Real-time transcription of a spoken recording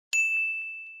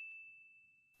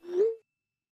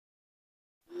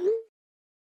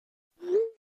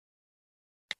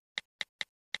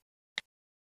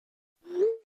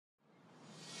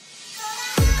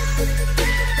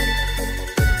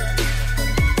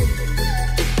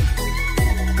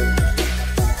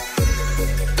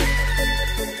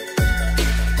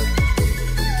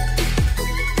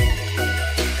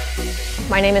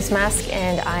My name is Masq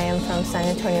and I am from San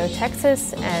Antonio,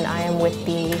 Texas, and I am with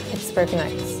the Pittsburgh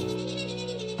Knights.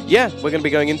 Yeah, we're going to be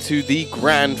going into the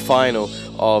grand final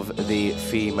of the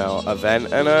female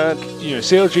event, and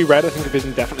CLG Red I think have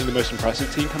been definitely the most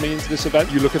impressive team coming into this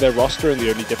event. You look at their roster and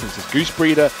the only difference is Goose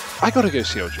Breeder. I gotta go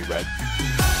CLG Red.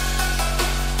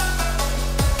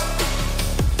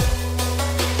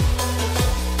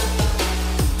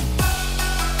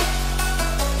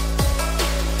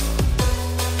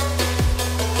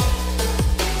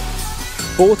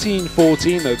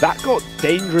 (14-14) though, that got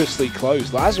dangerously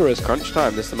close. Lazarus. Crunch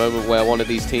time. This is the moment where one of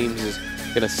these teams is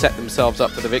going to set themselves up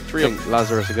for the victory, and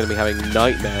Lazarus are going to be having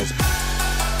nightmares.